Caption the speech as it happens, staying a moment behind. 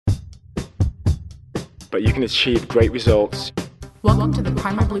but you can achieve great results. Welcome to the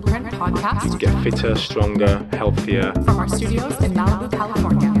Primal Blueprint podcast. You can get fitter, stronger, healthier from our studios in Malibu,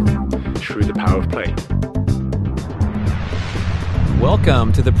 California, through the power of play.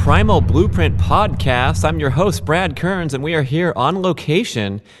 Welcome to the Primal Blueprint podcast. I'm your host, Brad Kearns, and we are here on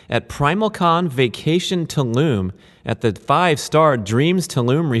location at PrimalCon Vacation Tulum at the 5-star Dreams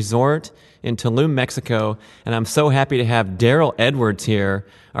Tulum Resort in Tulum, Mexico. And I'm so happy to have Darryl Edwards here,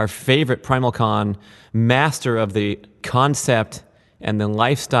 our favorite PrimalCon master of the concept and the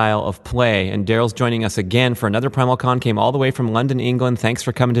lifestyle of play. And Darryl's joining us again for another PrimalCon, came all the way from London, England. Thanks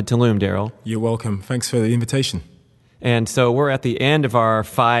for coming to Tulum, Darryl. You're welcome. Thanks for the invitation. And so we're at the end of our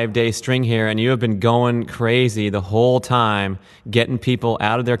 5-day string here, and you have been going crazy the whole time, getting people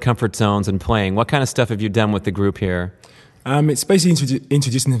out of their comfort zones and playing. What kind of stuff have you done with the group here? It's basically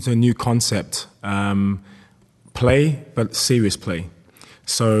introducing them to a new concept, play, but serious play.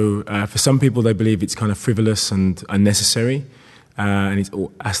 So for some people, they believe it's kind of frivolous and unnecessary, and it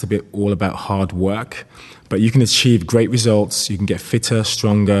has to be all about hard work. But you can achieve great results. You can get fitter,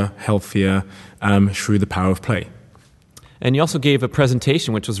 stronger, healthier through the power of play. And you also gave a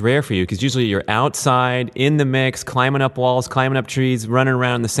presentation, which was rare for you, because usually you're outside, in the mix, climbing up walls, climbing up trees, running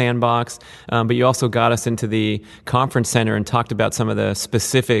around in the sandbox. But you also got us into the conference center and talked about some of the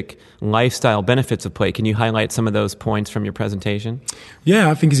specific lifestyle benefits of play. Can you highlight some of those points from your presentation?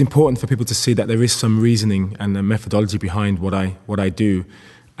 Yeah, I think it's important for people to see that there is some reasoning and a methodology behind what I do.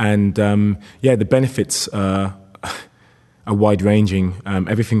 And the benefits are wide-ranging.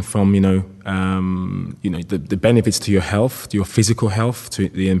 Everything from the benefits to your health, to your physical health, to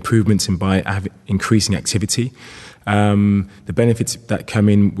the improvements by increasing activity, the benefits that come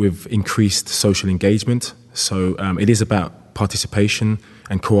in with increased social engagement. So it is about participation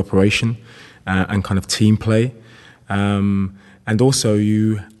and cooperation and kind of team play, and also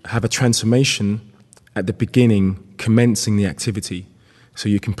you have a transformation at the beginning, commencing the activity. So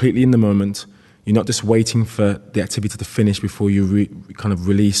you're completely in the moment. You're not just waiting for the activity to finish before you kind of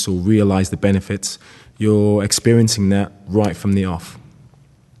release or realize the benefits. You're experiencing that right from the off.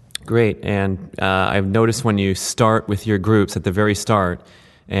 Great. And I've noticed when you start with your groups at the very start,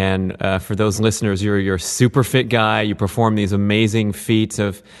 and for those listeners, you're a super fit guy. You perform these amazing feats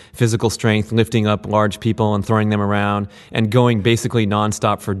of physical strength, lifting up large people and throwing them around, and going basically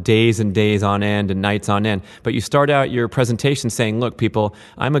nonstop for days and days on end and nights on end. But you start out your presentation saying, look, people,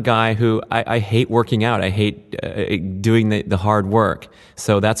 I'm a guy who I hate working out. I hate doing the hard work.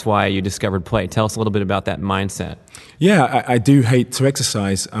 So that's why you discovered play. Tell us a little bit about that mindset. Yeah, I do hate to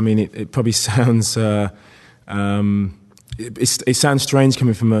exercise. I mean, it probably sounds... It sounds strange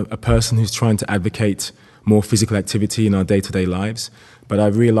coming from a person who's trying to advocate more physical activity in our day-to-day lives, but I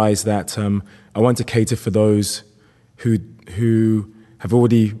realize that I want to cater for those who have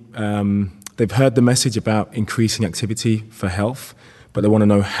already they've heard the message about increasing activity for health, but they want to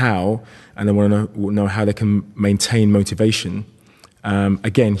know how, and they want to know how they can maintain motivation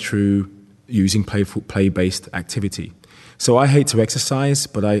again through using play-based activity. So I hate to exercise,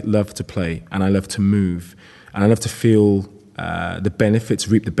 but I love to play and I love to move. And I love to feel reap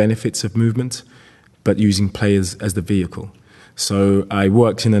the benefits of movement, but using play as the vehicle. So I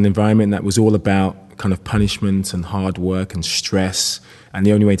worked in an environment that was all about kind of punishment and hard work and stress, and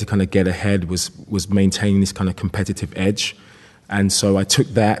the only way to kind of get ahead was maintaining this kind of competitive edge. And so I took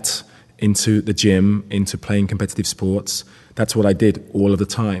that into the gym, into playing competitive sports. That's what I did all of the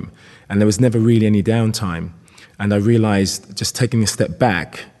time. And there was never really any downtime. And I realized, just taking a step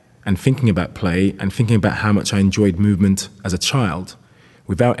back and thinking about play and thinking about how much I enjoyed movement as a child,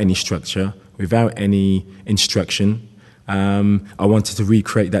 without any structure, without any instruction, I wanted to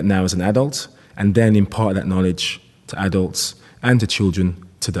recreate that now as an adult and then impart that knowledge to adults and to children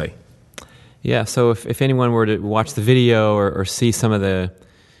today. Yeah, so if anyone were to watch the video or see some of the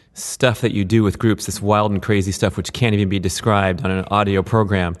stuff that you do with groups, this wild and crazy stuff which can't even be described on an audio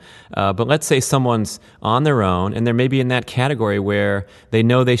program. But let's say someone's on their own and they're maybe in that category where they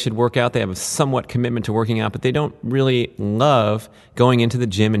know they should work out, they have a somewhat commitment to working out, but they don't really love going into the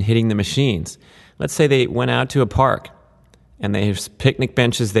gym and hitting the machines. Let's say they went out to a park and they have picnic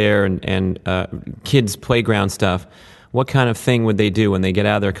benches there and kids' playground stuff. What kind of thing would they do when they get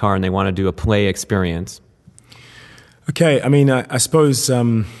out of their car and they want to do a play experience? Okay, I mean, I suppose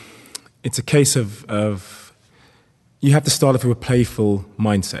it's a case of you have to start off with a playful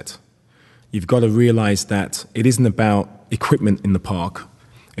mindset. You've got to realize that it isn't about equipment in the park.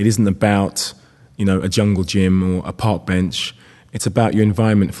 It isn't about, a jungle gym or a park bench. It's about your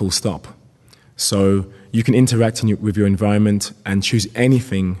environment, full stop. So you can interact with your environment and choose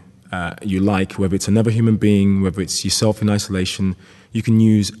anything you like, whether it's another human being, whether it's yourself in isolation. You can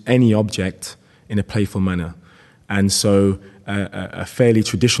use any object in a playful manner. And so a fairly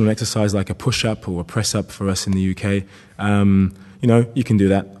traditional exercise like a push-up or a press-up for us in the UK, you can do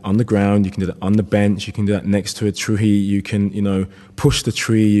that on the ground, you can do that on the bench, you can do that next to a tree, you can, push the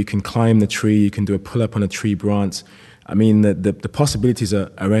tree, you can climb the tree, you can do a pull-up on a tree branch. I mean, the possibilities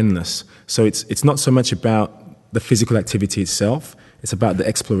are endless. So it's not so much about the physical activity itself, it's about the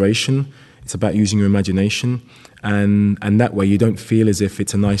exploration, it's about using your imagination, and that way you don't feel as if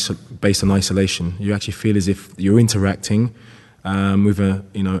it's based on isolation. You actually feel as if you're interacting with a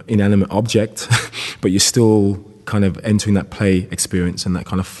inanimate object, but you're still kind of entering that play experience and that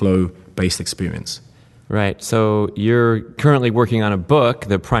kind of flow-based experience. Right. So you're currently working on a book,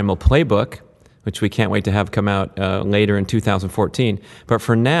 the Primal Playbook, which we can't wait to have come out later in 2014. But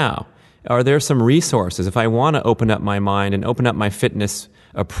for now, are there some resources? If I want to open up my mind and open up my fitness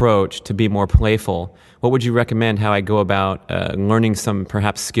approach to be more playful, what would you recommend how I go about learning some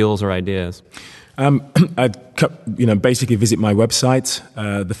perhaps skills or ideas? I'd basically visit my website,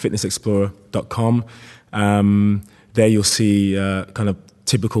 thefitnessexplorer.com. There you'll see kind of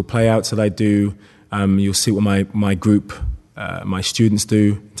typical playouts that I do. You'll see what my group, my students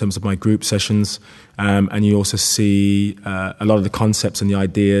do in terms of my group sessions. And you also see a lot of the concepts and the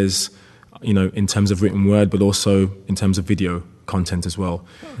ideas, in terms of written word, but also in terms of video content as well.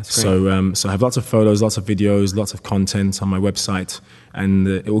 So I have lots of photos, lots of videos, lots of content on my website, and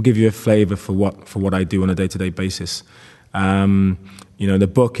it will give you a flavor for what I do on a day-to-day basis.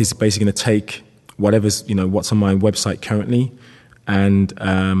 The book is basically going to take what's on my website currently and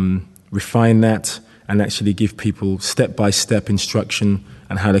refine that and actually give people step-by-step instruction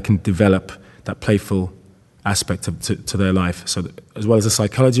on how they can develop that playful aspect to their life. So as well as the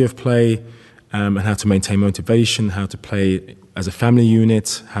psychology of play, and how to maintain motivation, how to play as a family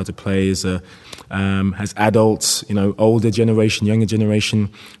unit, how to play as adults, older generation, younger generation,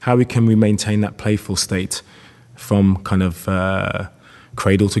 how can we maintain that playful state from kind of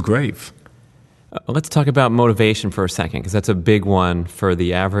cradle to grave. Let's talk about motivation for a second, because that's a big one for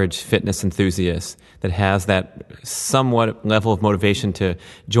the average fitness enthusiast that has that somewhat level of motivation to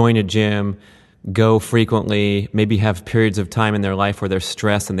join a gym, go frequently, maybe have periods of time in their life where they're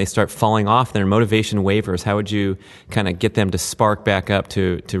stressed and they start falling off, their motivation wavers. How would you kind of get them to spark back up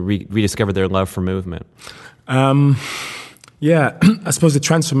to rediscover their love for movement? I suppose the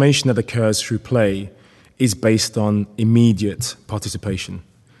transformation that occurs through play is based on immediate participation.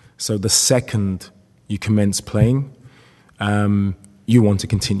 So the second you commence playing, you want to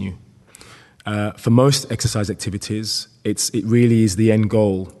continue. For most exercise activities, it really is the end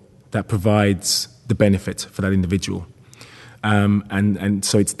goal that provides the benefit for that individual. And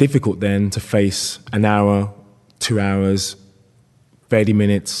so it's difficult then to face an hour, 2 hours, 30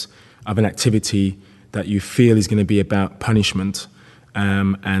 minutes of an activity that you feel is going to be about punishment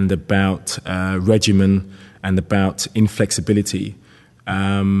and about regimen and about inflexibility.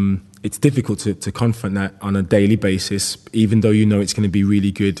 It's difficult to confront that on a daily basis, even though you know it's going to be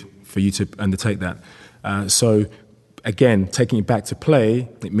really good for you to undertake that. So again, taking it back to play,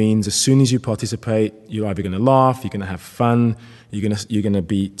 it means as soon as you participate, you're either going to laugh, you're going to have fun, you're going to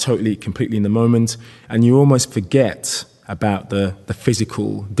be completely in the moment, and you almost forget about the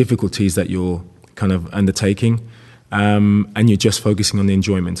physical difficulties that you're kind of undertaking, and you're just focusing on the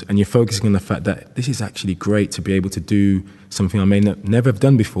enjoyment, and you're focusing on the fact that this is actually great to be able to do something I may never have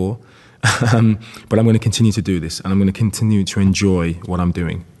done before, but I'm going to continue to do this, and I'm going to continue to enjoy what I'm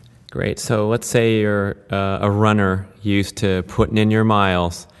doing. Great. So let's say you're a runner used to putting in your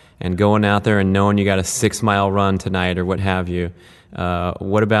miles and going out there and knowing you got a 6-mile run tonight or what have you.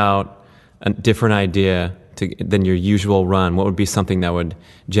 What about a different idea than your usual run? What would be something that would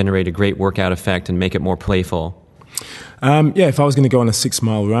generate a great workout effect and make it more playful? If I was going to go on a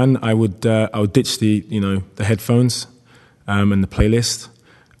 6-mile run, I would ditch the headphones and the playlist.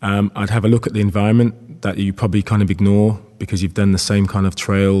 I'd have a look at the environment that you probably kind of ignore because you've done the same kind of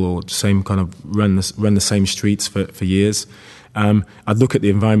trail or same kind of run the same streets for years. I'd look at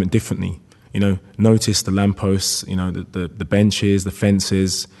the environment differently. Notice the lampposts, the benches, the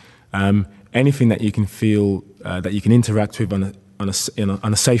fences, anything that you can feel that you can interact with on a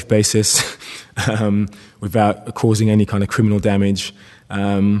safe basis without causing any kind of criminal damage.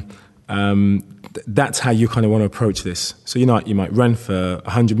 That's how you kind of want to approach this. So you might run for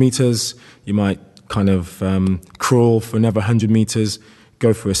 100 meters, you might kind of crawl for another 100 meters,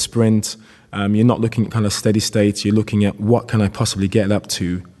 go for a sprint. You're not looking at kind of steady state. You're looking at what can I possibly get up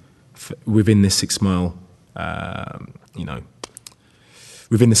to within this 6 mile,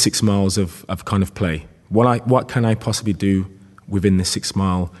 within the 6 miles of kind of play. What can I possibly do within the 6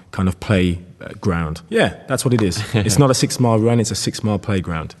 mile kind of play ground? Yeah, that's what it is. It's not a 6 mile run. It's a 6 mile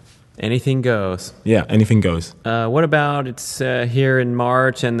playground. Anything goes. Yeah, anything goes. What about it's here in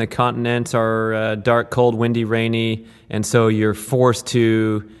March and the continents are dark, cold, windy, rainy, and so you're forced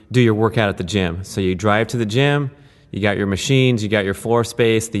to do your workout at the gym. So you drive to the gym, you got your machines, you got your floor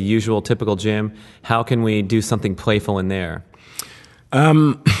space, the usual typical gym. How can we do something playful in there?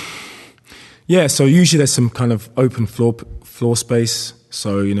 Yeah, so usually there's some kind of open floor space.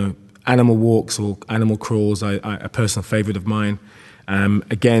 So, animal walks or animal crawls are a personal favorite of mine.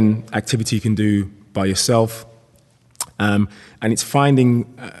 Again, activity you can do by yourself. And it's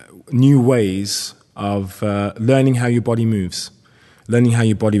finding new ways of learning how your body moves, learning how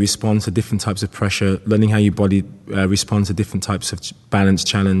your body responds to different types of pressure, learning how your body responds to different types of balance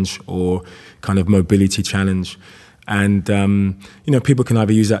challenge or kind of mobility challenge. And, people can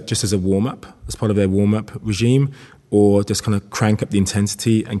either use that just as a warm-up, as part of their warm-up regime, or just kind of crank up the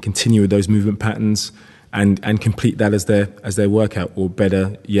intensity and continue with those movement patterns and complete that as their workout, or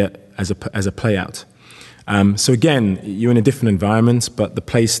better yet, as a play-out. So again, you're in a different environment, but the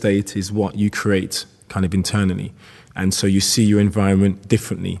play state is what you create kind of internally. And so you see your environment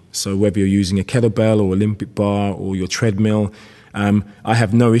differently. So whether you're using a kettlebell or Olympic bar or your treadmill, I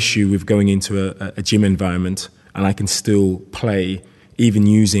have no issue with going into a gym environment, and I can still play, even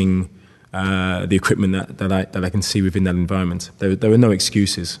using the equipment that I can see within that environment. There are no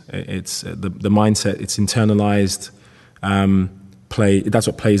excuses. It's the mindset. It's internalized play. That's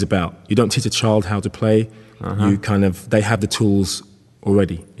what play is about. You don't teach a child how to play. They have the tools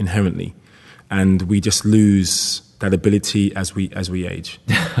already inherently, and we just lose that ability as we age.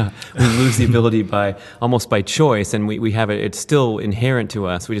 We lose the ability almost by choice, and we have it. It's still inherent to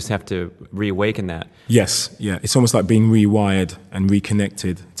us. We just have to reawaken that. Yes, yeah. It's almost like being rewired and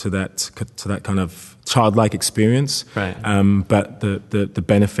reconnected to that kind of childlike experience. Right. But the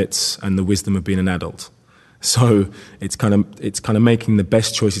benefits and the wisdom of being an adult. So it's kind of making the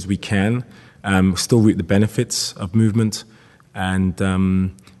best choices we can. Still reap the benefits of movement, and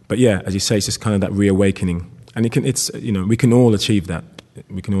but yeah, as you say, it's just kind of that reawakening. And we can all achieve that.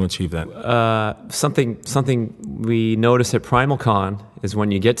 We can all achieve that. Something we notice at PrimalCon is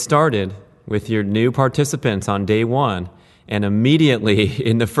when you get started with your new participants on day one, and immediately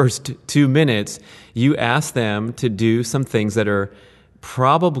in the first 2 minutes, you ask them to do some things that are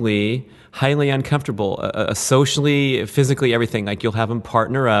probably highly uncomfortable, socially, physically, everything. Like you'll have them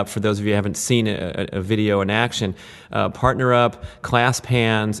partner up. For those of you who haven't seen a video in action, partner up, clasp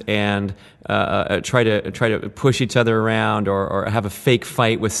hands, and try to push each other around, or have a fake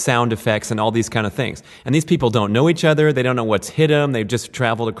fight with sound effects and all these kind of things. And these people don't know each other. They don't know what's hit them. They've just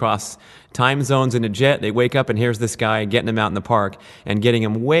traveled across time zones in a jet. They wake up and here's this guy getting them out in the park and getting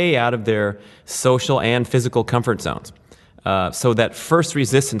them way out of their social and physical comfort zones. So that first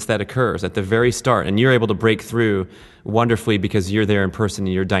resistance that occurs at the very start, and you're able to break through wonderfully because you're there in person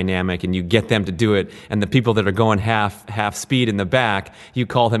and you're dynamic and you get them to do it, and the people that are going half speed in the back, you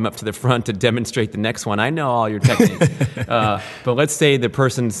call them up to the front to demonstrate the next one. I know all your techniques. But let's say the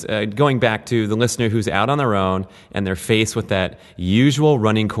person's going back to the listener who's out on their own and they're faced with that usual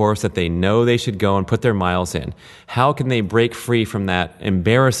running course that they know they should go and put their miles in. How can they break free from that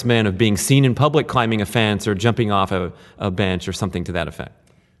embarrassment of being seen in public climbing a fence or jumping off a bench or something to that effect?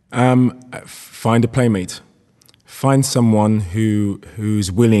 Find a playmate. Find someone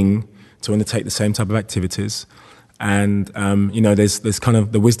who's willing to undertake the same type of activities, and there's kind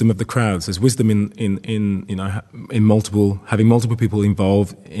of the wisdom of the crowds. There's wisdom in having multiple people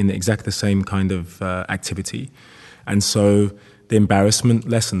involved in exactly the same kind of activity, and so the embarrassment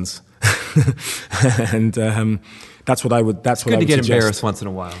lessens. And that's what I would. That's what I would good to get suggest. Embarrassed once in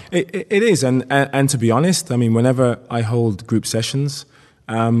a while. It is, and to be honest, I mean, whenever I hold group sessions,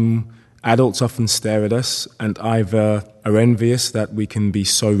 adults often stare at us and either are envious that we can be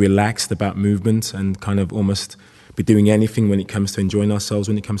so relaxed about movement and kind of almost be doing anything when it comes to enjoying ourselves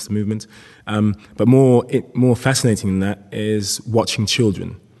when it comes to movement. But more fascinating than that is watching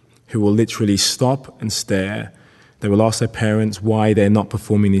children who will literally stop and stare. They will ask their parents why they're not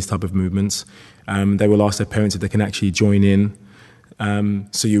performing these type of movements. They will ask their parents if they can actually join in.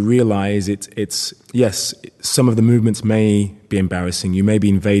 So you realize it's yes, some of the movements may be embarrassing. You may be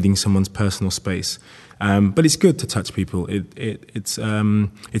invading someone's personal space, but it's good to touch people.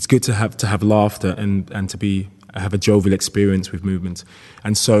 It's good to have laughter and to have a jovial experience with movement.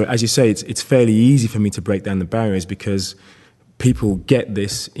 And so, as you say, it's fairly easy for me to break down the barriers because people get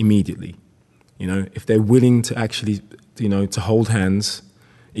this immediately. If they're willing to actually, to hold hands,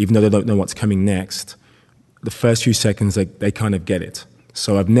 even though they don't know what's coming next. The first few seconds, they kind of get it.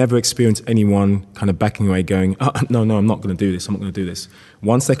 So I've never experienced anyone kind of backing away going, oh, no, I'm not going to do this. I'm not going to do this.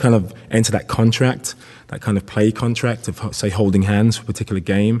 Once they kind of enter that contract, that kind of play contract of, say, holding hands for a particular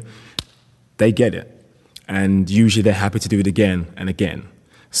game, they get it. And usually they're happy to do it again and again.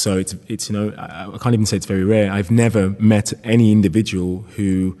 So it's I can't even say it's very rare. I've never met any individual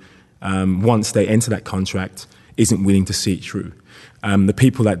who, once they enter that contract, isn't willing to see it through. The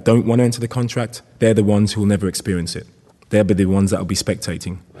people that don't want to enter the contract, they're the ones who will never experience it. They'll be the ones that will be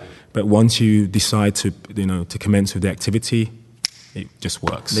spectating. But once you decide to commence with the activity, it just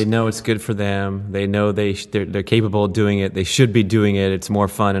works. They know it's good for them. They know they're capable of doing it. They should be doing it. It's more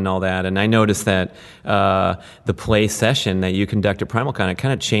fun and all that. And I noticed that the play session that you conduct at PrimalCon, it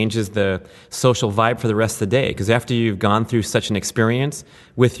kind of changes the social vibe for the rest of the day. Because after you've gone through such an experience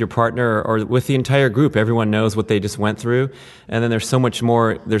with your partner or with the entire group, everyone knows what they just went through. And then there's so much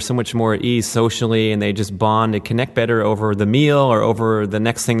more at ease socially, and they just bond and connect better over the meal or over the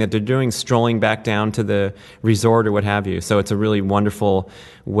next thing that they're doing, strolling back down to the resort or what have you. So it's a really wonderful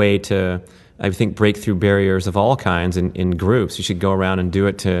way to, I think, break through barriers of all kinds in groups. You should go around and do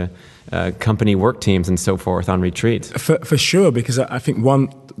it to company work teams and so forth on retreats. For sure, because I think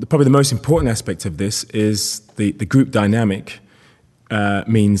probably the most important aspect of this is the group dynamic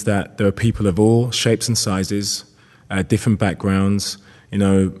means that there are people of all shapes and sizes, different backgrounds,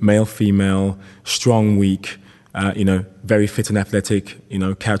 male, female, strong, weak, very fit and athletic,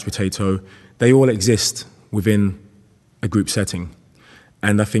 couch potato. They all exist within a group setting.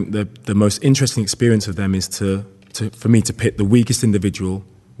 And I think the most interesting experience of them is for me to pit the weakest individual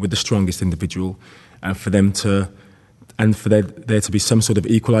with the strongest individual, and for there to be some sort of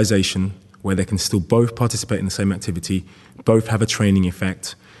equalization where they can still both participate in the same activity, both have a training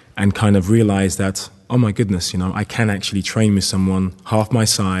effect, and kind of realize that, oh my goodness, I can actually train with someone half my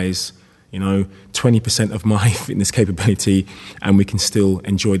size, 20% of my fitness capability, and we can still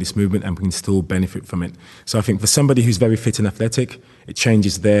enjoy this movement and we can still benefit from it. So I think for somebody who's very fit and athletic, it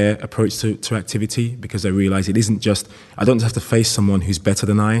changes their approach to activity, because they realize it isn't just, I don't have to face someone who's better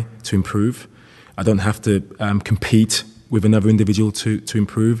than I to improve. I don't have to compete with another individual to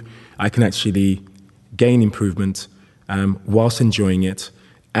improve. I can actually gain improvement whilst enjoying it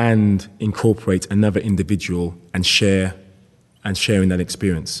and incorporate another individual and share in that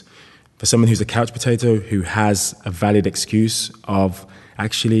experience. For someone who's a couch potato who has a valid excuse of,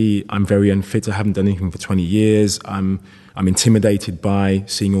 actually, I'm very unfit, I haven't done anything for 20 years, I'm intimidated by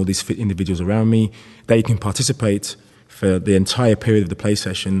seeing all these fit individuals around me, they can participate for the entire period of the play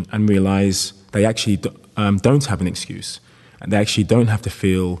session and realize they actually don't have an excuse. And they actually don't have to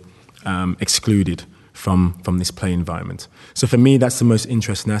feel excluded from this play environment. So for me, that's the most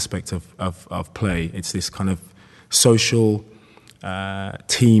interesting aspect of play. It's this kind of social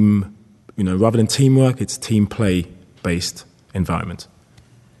team, rather than teamwork, it's team play-based environment.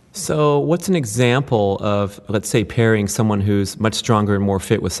 So what's an example of, let's say, pairing someone who's much stronger and more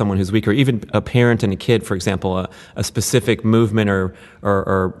fit with someone who's weaker, even a parent and a kid, for example, a specific movement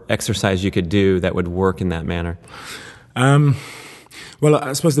or exercise you could do that would work in that manner? Well,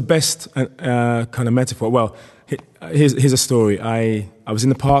 I suppose the best kind of metaphor, well, here's a story. I was in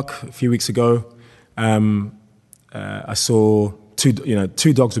the park a few weeks ago. I saw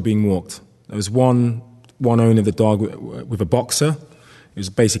two dogs were being walked. There was one owner of the dog with a boxer. It was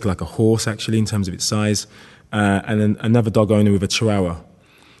basically like a horse, actually, in terms of its size. And then another dog owner with a chihuahua.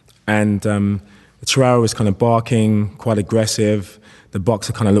 And the chihuahua was kind of barking, quite aggressive. The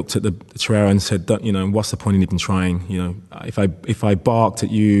boxer kind of looked at the chihuahua and said, what's the point in even trying? If I barked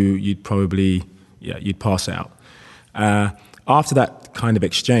at you, you'd probably, you'd pass out. After that kind of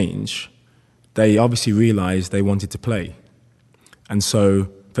exchange, they obviously realized they wanted to play. And so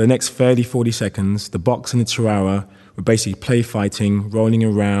for the next 30, 40 seconds, the boxer and the chihuahua were basically play fighting, rolling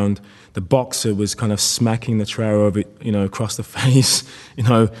around. The boxer was kind of smacking the chihuahua over, across the face,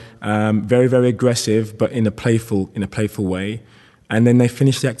 very, very aggressive, but in a playful way. And then they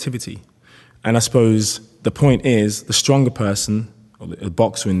finished the activity. And I suppose the point is, the stronger person, or the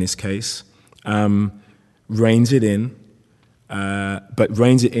boxer in this case, reins it in, but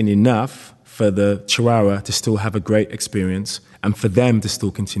reins it in enough for the chihuahua to still have a great experience and for them to still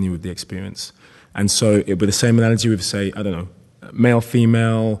continue with the experience. And so with the same analogy with, say, I don't know, male,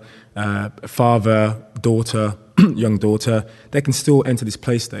 female, father, daughter, young daughter, they can still enter this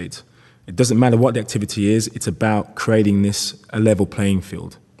play state. It doesn't matter what the activity is, it's about creating a level playing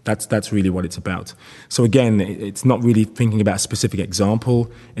field. That's really what it's about. So again, it's not really thinking about a specific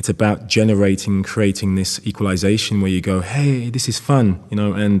example, it's about creating this equalization where you go, hey, this is fun,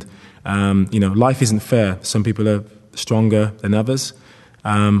 and life isn't fair. Some people are stronger than others.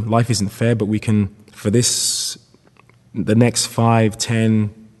 Life isn't fair, but we can, for this the next 5,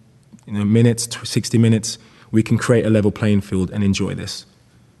 10 minutes, 60 minutes, we can create a level playing field and enjoy this.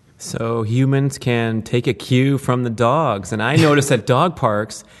 So humans can take a cue from the dogs. And I notice at dog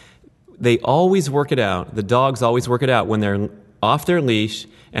parks, they always work it out. The dogs always work it out when they're off their leash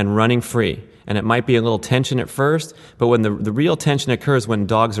and running free. And it might be a little tension at first, but when the real tension occurs when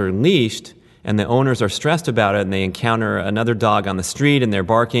dogs are leashed and the owners are stressed about it and they encounter another dog on the street and they're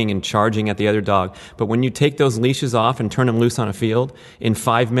barking and charging at the other dog. But when you take those leashes off and turn them loose on a field, in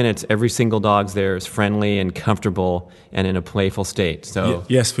 5 minutes, every single dog's there is friendly and comfortable and in a playful state. So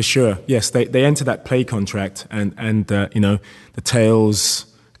yes, for sure. Yes, they enter that play contract and the tails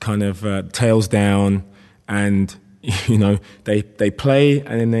kind of tails down and, they play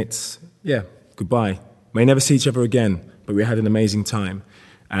and then it's, goodbye. May never see each other again, but we had an amazing time.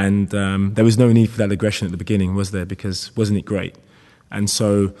 And there was no need for that aggression at the beginning, was there? Because wasn't it great? And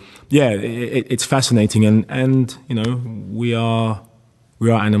so, it's fascinating. And we are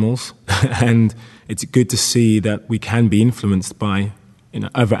animals, and it's good to see that we can be influenced by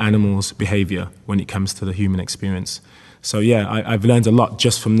other animals' behavior when it comes to the human experience. So I've learned a lot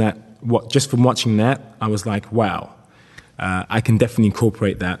just from that. Just from watching that, I was like, wow, I can definitely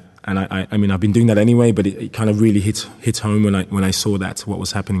incorporate that. And I mean, I've been doing that anyway, but it kind of really hit home when I saw what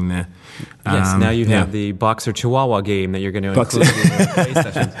was happening there. Yes, now you have the Boxer Chihuahua game that you're going to include in your play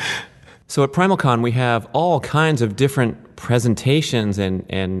sessions. So at PrimalCon, we have all kinds of different presentations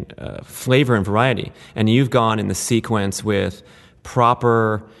and flavor and variety. And you've gone in the sequence with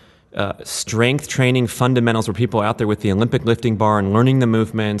proper strength training fundamentals where people are out there with the Olympic lifting bar and learning the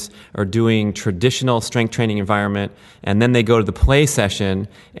movements or doing traditional strength training environment, and then they go to the play session.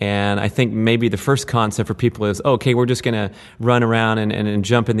 And I think maybe the first concept for people is, okay, we're just going to run around and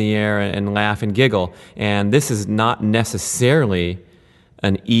jump in the air and laugh and giggle. And this is not necessarily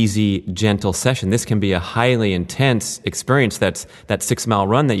an easy, gentle session. This can be a highly intense experience. That 6-mile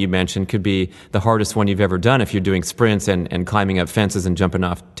run that you mentioned could be the hardest one you've ever done if you're doing sprints and climbing up fences and jumping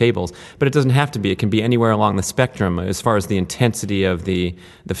off tables. But it doesn't have to be. It can be anywhere along the spectrum as far as the intensity of the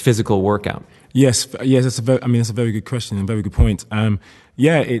physical workout. Yes, that's a very good question and a very good point.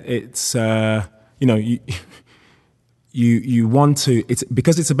 It's you want to. It's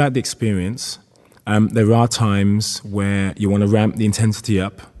because it's about the experience. There are times where you want to ramp the intensity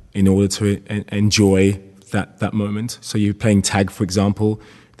up in order to enjoy that moment. So you're playing tag, for example.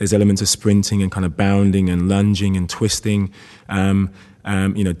 There's elements of sprinting and kind of bounding and lunging and twisting.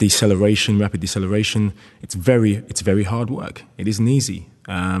 Deceleration, rapid deceleration. It's very hard work. It isn't easy.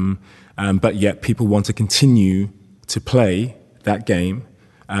 But yet people want to continue to play that game.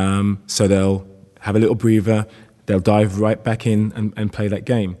 So they'll have a little breather. They'll dive right back in and play that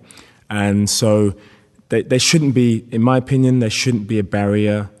game. And so there shouldn't be, in my opinion, there shouldn't be a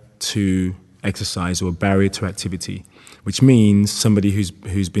barrier to exercise or a barrier to activity, which means somebody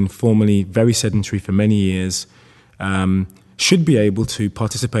who's been formerly very sedentary for many years should be able to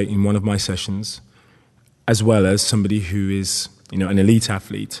participate in one of my sessions, as well as somebody who is an elite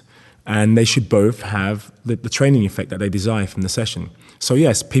athlete. And they should both have the training effect that they desire from the session. So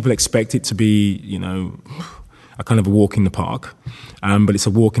yes, people expect it to be, a kind of a walk in the park, but it's a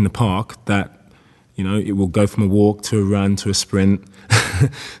walk in the park that it will go from a walk to a run to a sprint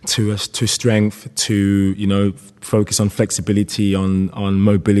to strength to focus on flexibility, on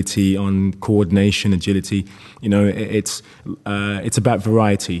mobility, on coordination, agility. It's about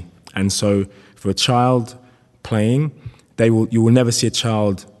variety, and so for a child playing, you will never see a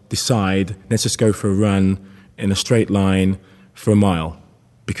child decide, let's just go for a run in a straight line for a mile,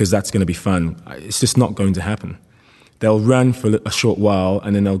 because that's going to be fun. It's just not going to happen. They'll run for a short while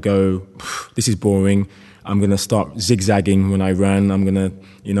and then they'll go, this is boring. I'm going to start zigzagging when I run. I'm going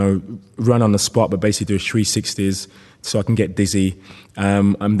to, run on the spot, but basically do 360s so I can get dizzy.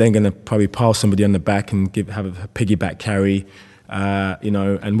 I'm then going to probably pile somebody on the back and have a piggyback carry.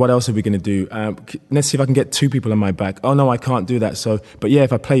 And what else are we going to do? Let's see if I can get 2 people on my back. Oh no, I can't do that. But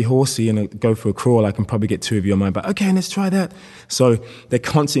if I play horsey and I go for a crawl, I can probably get 2 of you on my back. Okay, let's try that. So they're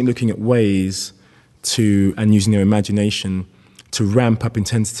constantly looking at ways and using their imagination to ramp up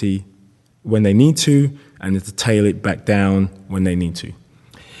intensity when they need to, and to tail it back down when they need to.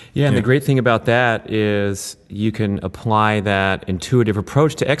 Yeah, and the great thing about that is you can apply that intuitive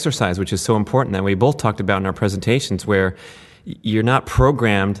approach to exercise, which is so important that we both talked about in our presentations, where you're not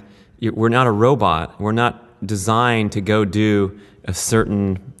programmed, we're not a robot, we're not designed to go do a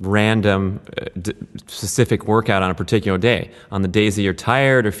certain random specific workout on a particular day. On the days that you're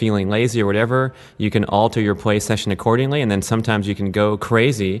tired or feeling lazy or whatever, you can alter your play session accordingly, and then sometimes you can go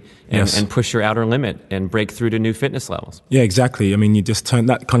crazy and push your outer limit and break through to new fitness levels. Yeah, exactly. I mean, you just turn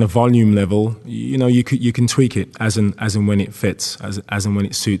that kind of volume level, you can tweak it as and when it fits, as and when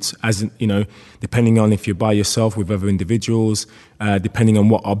it suits, depending on if you're by yourself with other individuals, depending on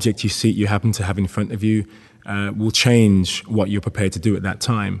what object you happen to have in front of you, will change what you're prepared to do at that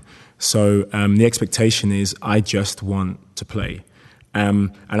time. So the expectation is I just want to play.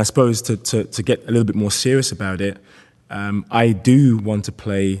 And I suppose to get a little bit more serious about it, I do want to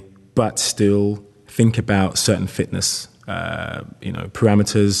play, but still think about certain fitness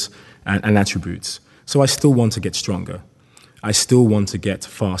parameters and attributes. So I still want to get stronger. I still want to get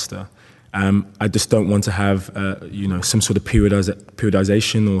faster. I just don't want to have some sort of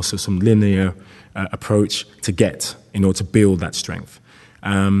periodization or some linear approach to get in order to build that strength.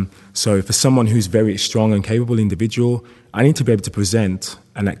 So for someone who's very strong and capable individual, I need to be able to present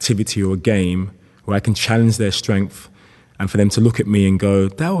an activity or a game where I can challenge their strength, and for them to look at me and go,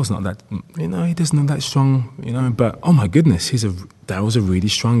 Darryl's not that, he doesn't have that strong, but oh my goodness, Darryl's a really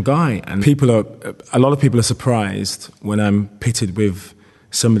strong guy. And a lot of people are surprised when I'm pitted with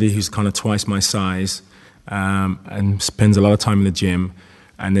somebody who's kind of twice my size and spends a lot of time in the gym,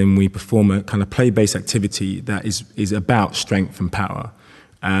 and then we perform a kind of play-based activity that is about strength and power.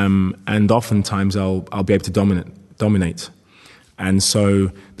 And oftentimes I'll be able to dominate. And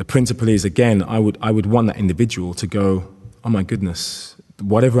so the principle is, again, I would want that individual to go, oh my goodness,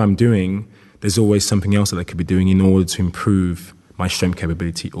 whatever I'm doing, there's always something else that I could be doing in order to improve my strength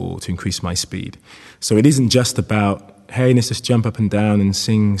capability or to increase my speed. So it isn't just about, hey, let's just jump up and down and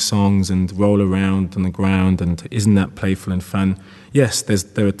sing songs and roll around on the ground, and isn't that playful and fun? Yes, there's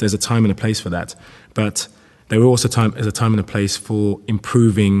a time and a place for that, but there is also a time and a place for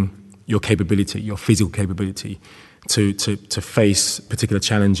improving your capability, your physical capability, to face particular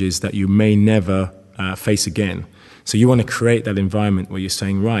challenges that you may never face again. So you want to create that environment where you're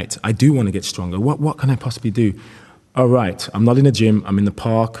saying, right, I do want to get stronger. What can I possibly do? Oh, right, I'm not in a gym, I'm in the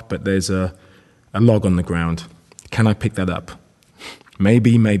park, but there's a log on the ground. Can I pick that up?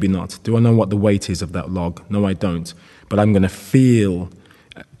 Maybe, maybe not. Do I know what the weight is of that log? No, I don't. But I'm going to feel,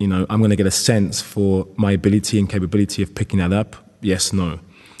 I'm going to get a sense for my ability and capability of picking that up. Yes, no.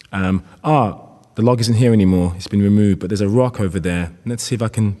 The log isn't here anymore. It's been removed, but there's a rock over there. Let's see if I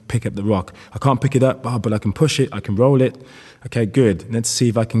can pick up the rock. I can't pick it up, but I can push it. I can roll it. Okay, good. Let's see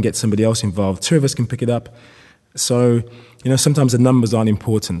if I can get somebody else involved. 2 of us can pick it up. So, sometimes the numbers aren't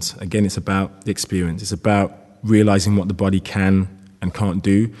important. Again, it's about the experience. It's about realizing what the body can and can't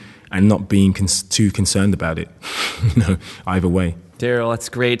do and not being too concerned about it, either way. Darryl, that's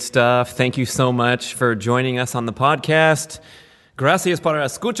great stuff. Thank you so much for joining us on the podcast. Gracias por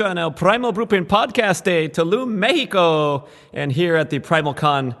escuchar en el Primal Blueprint Podcast de Tulum, Mexico. And here at the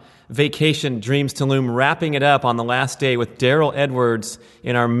PrimalCon Vacation Dreams Tulum, wrapping it up on the last day with Darryl Edwards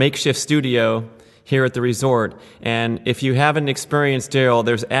in our makeshift studio here at the resort. And if you haven't experienced Darryl,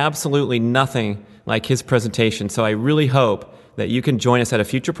 there's absolutely nothing like his presentation. So I really hope that you can join us at a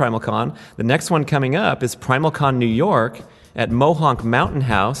future PrimalCon. The next one coming up is PrimalCon New York at Mohonk Mountain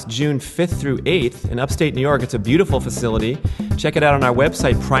House, June 5th through 8th in upstate New York. It's a beautiful facility. Check it out on our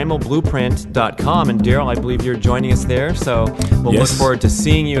website, primalblueprint.com. And Darryl, I believe you're joining us there. So we'll look forward to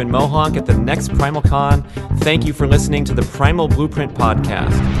seeing you in Mohonk at the next PrimalCon. Thank you for listening to the Primal Blueprint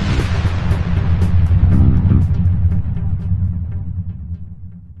Podcast.